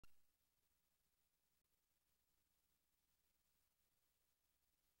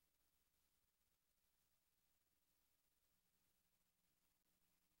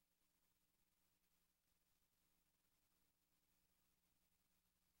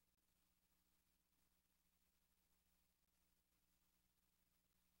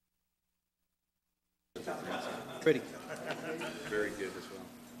Pretty. Very good as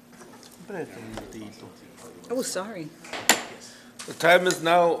well. Oh, sorry. The time is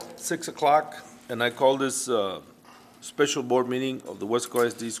now 6 o'clock, and I call this special board meeting of the Weslaco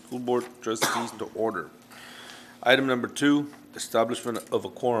ISD School Board Trustees to order. Item number 2, establishment of a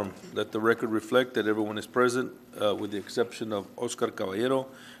quorum. Let the record reflect that everyone is present, with the exception of Oscar Caballero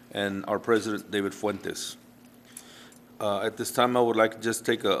and our president, David Fuentes. At this time, I would like to just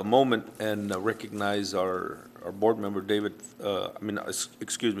take a moment and recognize our board member,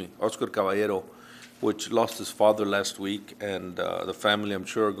 Oscar Caballero, which lost his father last week, and the family, I'm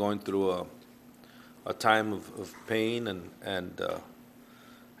sure, are going through a time of pain and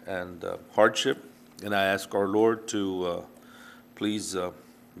hardship. And I ask our Lord to please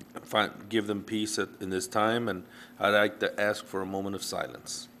give them peace in this time, and I'd like to ask for a moment of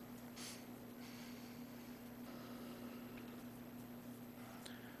silence.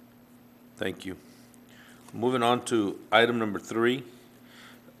 Thank you. Moving on to item number 3,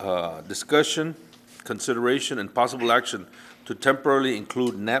 discussion, consideration, and possible action to temporarily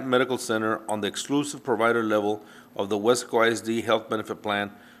include Knapp Medical Center on the exclusive provider level of the Weslaco ISD Health Benefit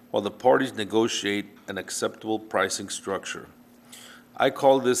Plan while the parties negotiate an acceptable pricing structure. I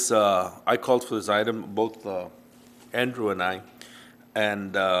called for this item, both Andrew and I,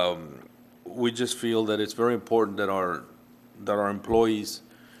 and we just feel that it's very important that our employees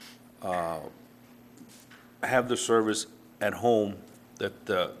have the service at home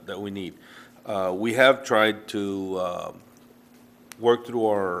that we need. We have tried to work through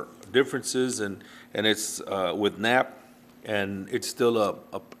our differences, and it's with Knapp, and it's still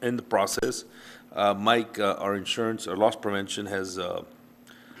in the process. Mike, our loss prevention, has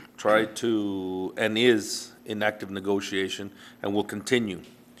tried to and is in active negotiation and will continue.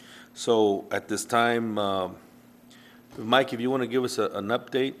 So at this time, Mike, if you want to give us an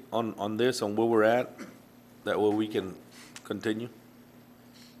update on this, on where we're at, that way we can continue.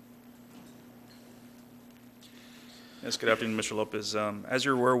 Yes, good afternoon, Mr. Lopez. As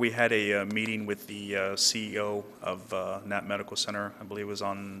you're aware, we had a meeting with the CEO of Knapp Medical Center. I believe it was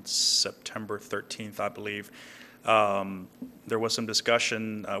on September 13th, I believe. There was some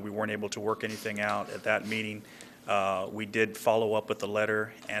discussion. We weren't able to work anything out at that meeting. We did follow up with a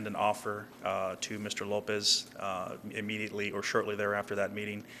letter and an offer to Mr. Lopez immediately or shortly thereafter that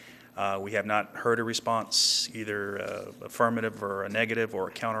meeting. We have not heard a response, either affirmative or a negative or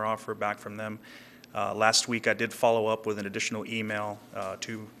a counteroffer back from them. Last week, I did follow up with an additional email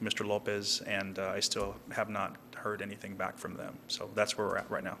to Mr. Lopez, and I still have not heard anything back from them. So that's where we're at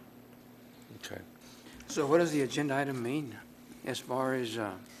right now. Okay. So what does the agenda item mean as far as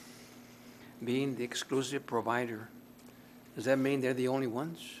being the exclusive provider? Does that mean they're the only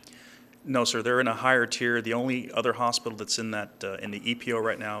ones? No, sir. They're in a higher tier. The only other hospital that's in that in the EPO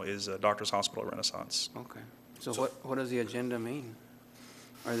right now is Doctors Hospital Renaissance. Okay. So what does the agenda mean?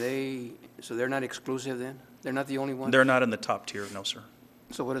 So they're not exclusive then? They're not the only ones? They're not in the top tier, no, sir.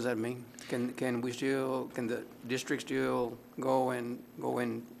 So what does that mean? Can the district still go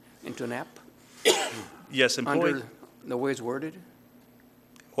into Knapp? Yes, Under the way it's worded?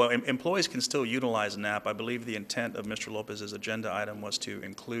 Well, employees can still utilize Knapp. I believe the intent of Mr. Lopez's agenda item was to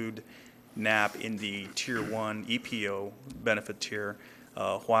include Knapp in the Tier 1 EPO benefit tier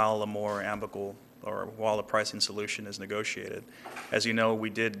while a more amicable or while the pricing solution is negotiated. As you know, we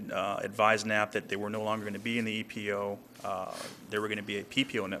did advise Knapp that they were no longer going to be in the EPO. They were going to be a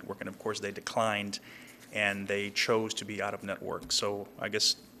PPO network, and of course they declined, and they chose to be out of network. So I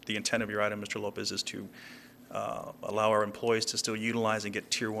guess the intent of your item, Mr. Lopez, is to allow our employees to still utilize and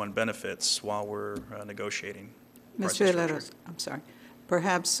get Tier 1 benefits while we're negotiating. Mr. Villeros, I'm sorry.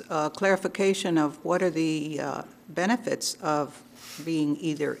 Perhaps clarification of what are the benefits of being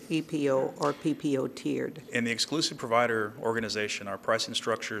either EPO or PPO tiered? In the exclusive provider organization, our pricing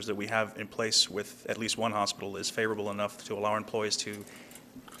structures that we have in place with at least one hospital is favorable enough to allow employees to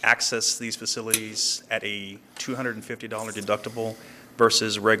access these facilities at a $250 deductible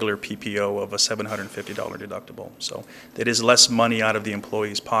versus regular PPO of a $750 deductible. So it is less money out of the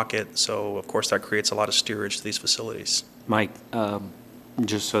employee's pocket, so of course that creates a lot of steerage to these facilities. Mike,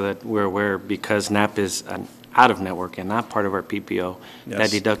 just so that we're aware, because Knapp is an out-of-network and not part of our PPO,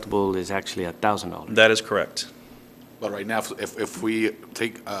 Yes. that deductible is actually $1,000. That is correct. But right now, if we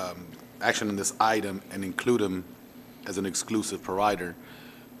take action in this item and include them as an exclusive provider,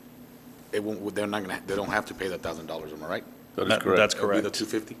 it won't. They don't have to pay that $1,000. Am I right? That is correct. That's It'll be correct.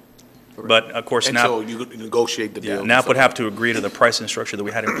 the $250. But of course, And Knapp, so you negotiate the deal. Knapp would have to agree to the pricing structure that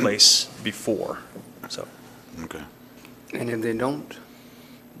we had in place before. So Okay. And if they don't,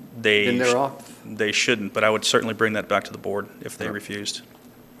 they then they're off? They shouldn't, but I would certainly bring that back to the board if they refused.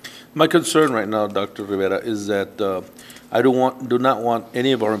 My concern right now, Dr. Rivera, is that I do not want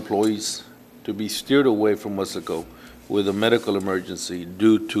any of our employees to be steered away from Weslaco with a medical emergency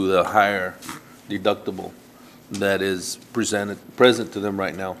due to the higher deductible that is present to them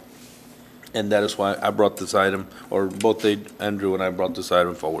right now. And that is why I brought this item, or both Andrew and I brought this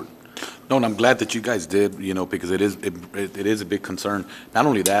item forward. No, and I'm glad that you guys did, because it is a big concern. Not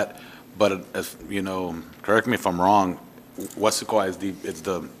only that, but as, correct me if I'm wrong, Weslaco ISD, it's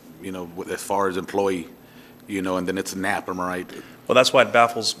the, as far as employee, and then it's NAP, am I right? Well, that's why it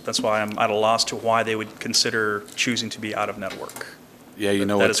baffles, that's why I'm at a loss to why they would consider choosing to be out of network. Yeah,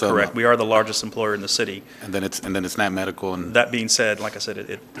 That is correct. We are the largest employer in the city. And then it's NAP Medical, and That being said, like I said,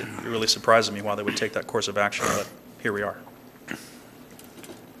 it really surprises me why they would take that course of action, but here we are.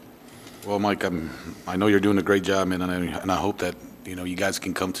 well, Mike, I know you're doing a great job, man, and I hope that, you guys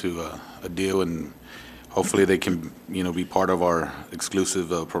can come to a deal, and hopefully they can, be part of our exclusive,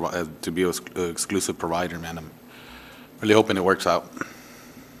 to be an exclusive provider, man. I'm really hoping it works out.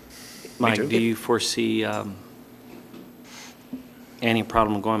 Mike, too. do you foresee any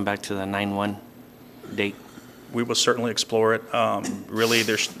problem going back to the 9/1 date? We will certainly explore it. Really,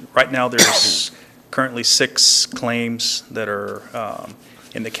 right now, there's currently 6 claims that are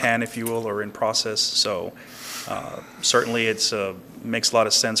in the can, if you will, or in process. So certainly it's makes a lot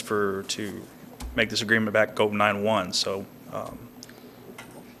of sense to make this agreement back go 9/1. So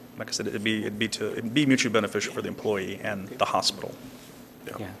like I said, it'd be mutually beneficial for the employee and the hospital.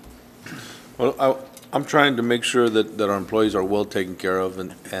 Yeah. Well, I'm trying to make sure that our employees are well taken care of,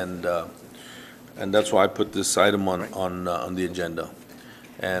 and that's why I put this item on the agenda.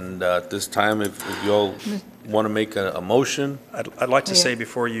 And at this time, if you all want to make a motion, I'd like to say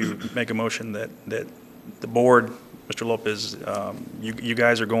before you make a motion that the board, Mr. Lopez, you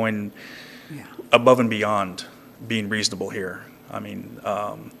guys are going above and beyond being reasonable here. I mean,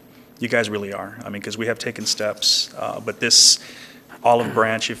 you guys really are. I mean, because we have taken steps, but this olive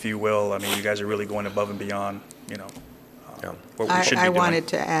branch, if you will, I mean, you guys are really going above and beyond, what we should be I doing. wanted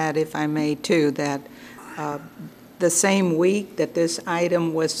to add, if I may, too, that the same week that this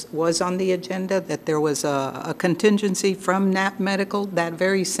item was on the agenda, that there was a contingency from NAP Medical that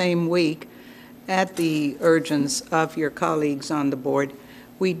very same week, at the urgence of your colleagues on the board,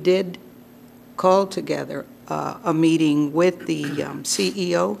 we did call together a meeting with the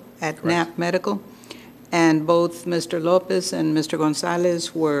CEO at NAP Medical, and both Mr. Lopez and Mr.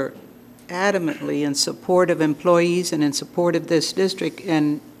 Gonzalez were adamantly in support of employees and in support of this district,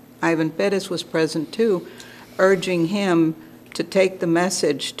 and Ivan Perez was present too, urging him to take the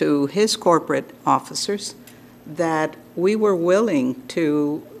message to his corporate officers that we were willing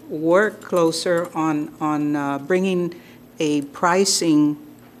to work closer on bringing a pricing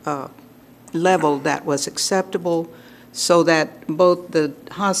level that was acceptable so that both the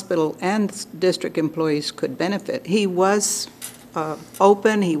hospital and district employees could benefit. He was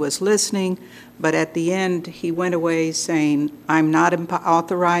open, he was listening, but at the end, he went away saying, I'm not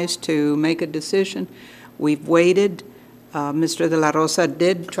authorized to make a decision. We've waited. Mr. De La Rosa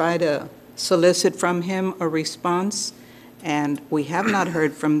did try to solicit from him a response, and we have not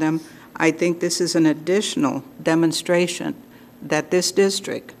heard from them. I think this is an additional demonstration that this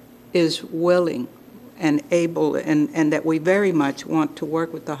district is willing and able, and that we very much want to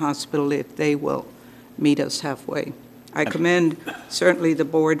work with the hospital if they will meet us halfway. I commend certainly the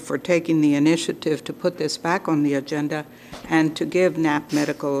board for taking the initiative to put this back on the agenda and to give NAP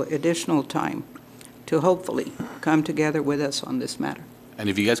Medical additional time to hopefully come together with us on this matter. And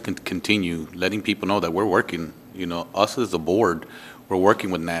if you guys can continue letting people know that we're working, us as the board, we're working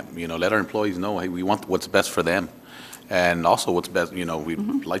with NAP, let our employees know, hey, we want what's best for them. And also what's best,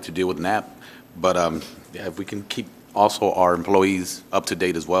 we'd like to deal with NAP. But yeah, if we can keep also our employees up to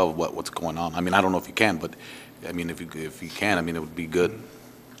date as well, what's going on. I mean, I don't know if you can, but I mean, if you can, I mean, it would be good.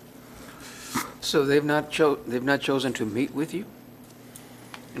 So they've not chosen to meet with you?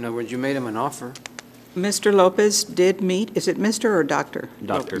 In other words, you made them an offer. Mr. Lopez did meet, is it Mr. or Dr.?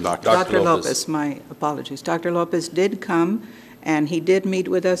 Doctor. Dr. Lopez, my apologies. Dr. Lopez did come, and he did meet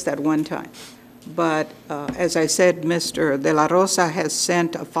with us that one time. But as I said, Mr. De La Rosa has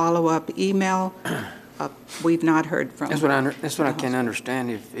sent a follow-up email. We've not heard from him. That's what I can understand.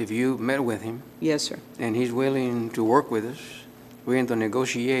 If you met with him Yes, sir. and he's willing to work with us, we're going to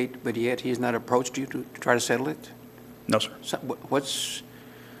negotiate, but yet he's not approached you to try to settle it? No, sir. So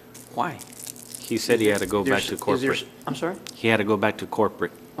why? He said he had to go back to corporate. I'm sorry? He had to go back to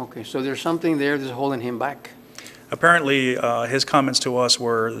corporate. Okay, so there's something there that's holding him back? Apparently, his comments to us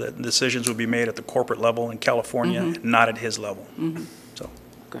were that decisions would be made at the corporate level in California, not at his level. So,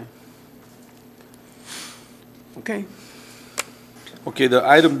 Okay. Okay. Okay, the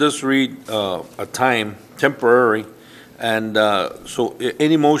item does read a time, temporary, and so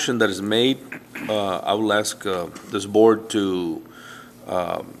any motion that is made, I will ask this board to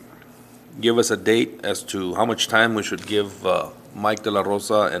give us a date as to how much time we should give Mike De La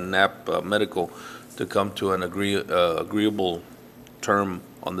Rosa and NAP Medical to come to an agreeable term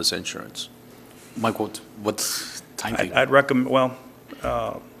on this insurance. Mike, what's time? I'd recommend, well,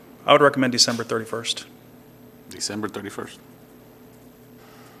 I would recommend December 31st. December 31st.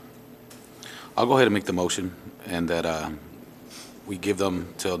 I'll go ahead and make the motion, and that we give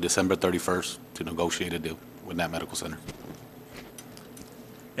them till December 31st to negotiate a deal with that medical center.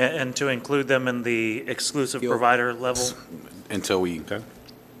 And to include them in the exclusive provider level? Until we, Okay.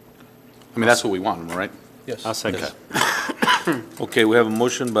 I mean, that's what we want, right? Yes. I'll second. Okay, we have a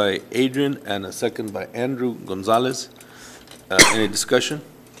motion by Adrian and a second by Andrew Gonzalez. Any discussion?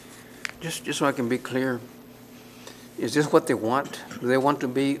 Just so I can be clear, is this what they want? Do they want to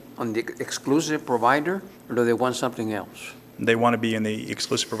be on the exclusive provider, or do they want something else? They want to be in the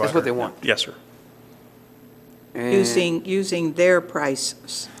exclusive provider. That's what they want? Yes, sir. And- Using their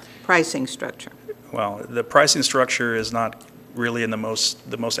pricing structure. Well, the pricing structure is not really in the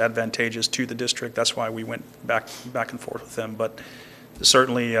most advantageous to the district. That's why we went back and forth with them. But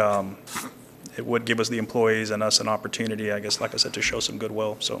certainly, it would give us, the employees and us, an opportunity, I guess, like I said, to show some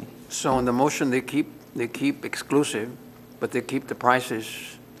goodwill, so. So in the motion, they keep exclusive, but they keep the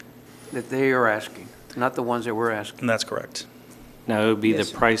prices that they are asking, not the ones that we're asking. And that's correct. Now, it would be the Yes,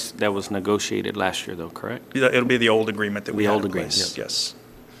 sir. price that was negotiated last year, though, correct? It'll be the old agreement that we The had old in place. agreement, Yes.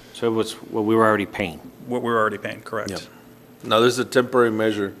 So it was what we were already paying. What we're already paying, correct. Yep. Now, this is a temporary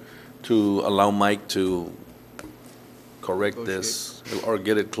measure to allow Mike to correct this or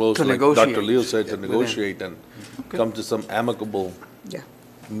get it close, To like Dr. negotiate. Leo said, to Yeah, with them. negotiate and come to some amicable Yeah.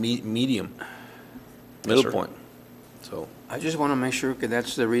 medium, Yes, middle sir. point. So, I just want to make sure, because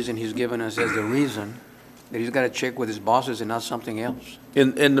that's the reason he's given us as the reason, that he's got to check with his bosses and not something else.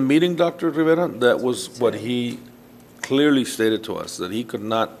 in the meeting, Dr. Rivera, that was what he clearly stated to us, that he could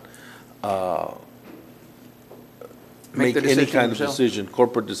not make the any decision kind of himself. decision,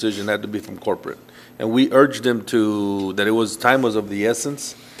 corporate decision, had to be from corporate. And we urged him to, that time was of the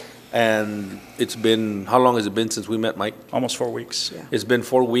essence, and it's been, how long has it been since we met, Mike? Almost 4 weeks. Yeah. It's been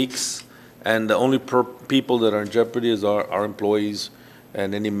 4 weeks, and the only people that are in jeopardy is our employees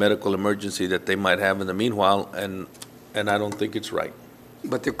and any medical emergency that they might have in the meanwhile, and I don't think it's right.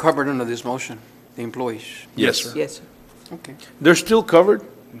 But they're covered under this motion, the employees. Yes, sir. Yes, sir. Okay. They're still covered.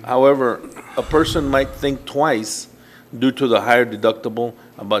 However, a person might think twice due to the higher deductible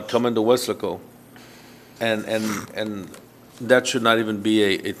about coming to Weslaco. And that should not even be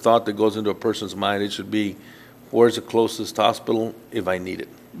a thought that goes into a person's mind. It should be, where's the closest hospital if I need it?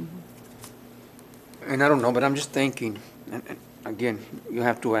 And I don't know, but I'm just thinking, and again, you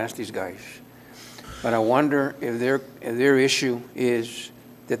have to ask these guys. But I wonder if their issue is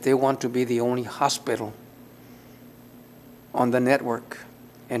that they want to be the only hospital on the network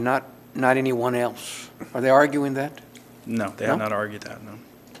and not anyone else. Are they arguing that? No, they have No? not argued that, no.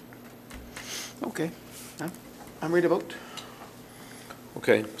 Okay. I'm ready to vote.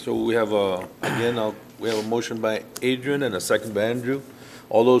 Okay, so we have we have a motion by Adrian and a second by Andrew.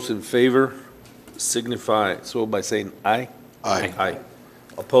 All those in favor signify so by saying aye. Aye. Aye.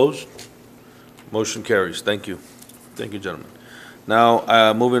 Opposed? Motion carries. Thank you. Thank you, gentlemen.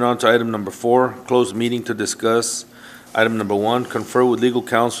 Now, moving on to item number 4, closed meeting to discuss. Item number 1, confer with legal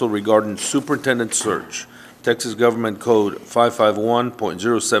counsel regarding superintendent search, Texas Government Code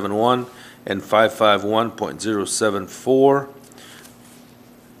 551.071 and 551.074.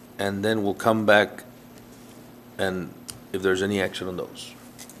 And then we'll come back and if there's any action on those.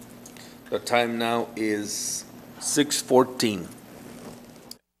 The time now is 6:14.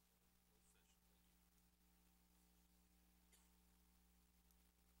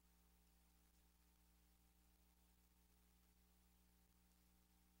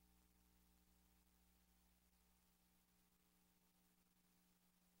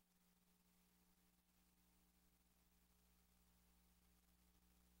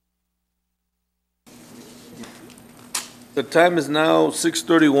 The time is now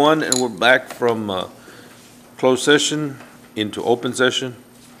 6:31, and we're back from closed session into open session.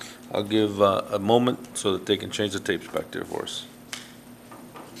 I'll give a moment so that they can change the tapes back there for us.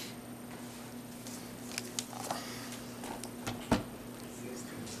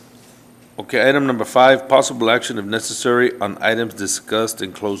 Okay, item number 5, possible action if necessary on items discussed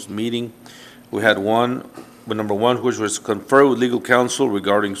in closed meeting. We had number 1, which was confer with legal counsel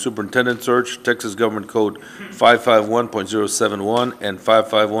regarding superintendent search, Texas Government Code 551.071 and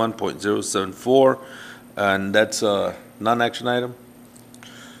 551.074, and that's a non-action item.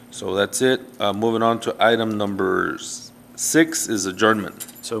 So that's it. Moving on to item number 6 is adjournment.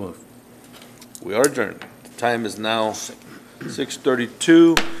 So move. We are adjourned. The time is now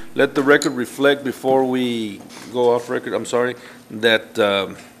 6:32. Let the record reflect before we go off record, I'm sorry, that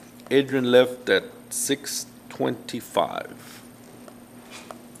Adrian left at 6:25.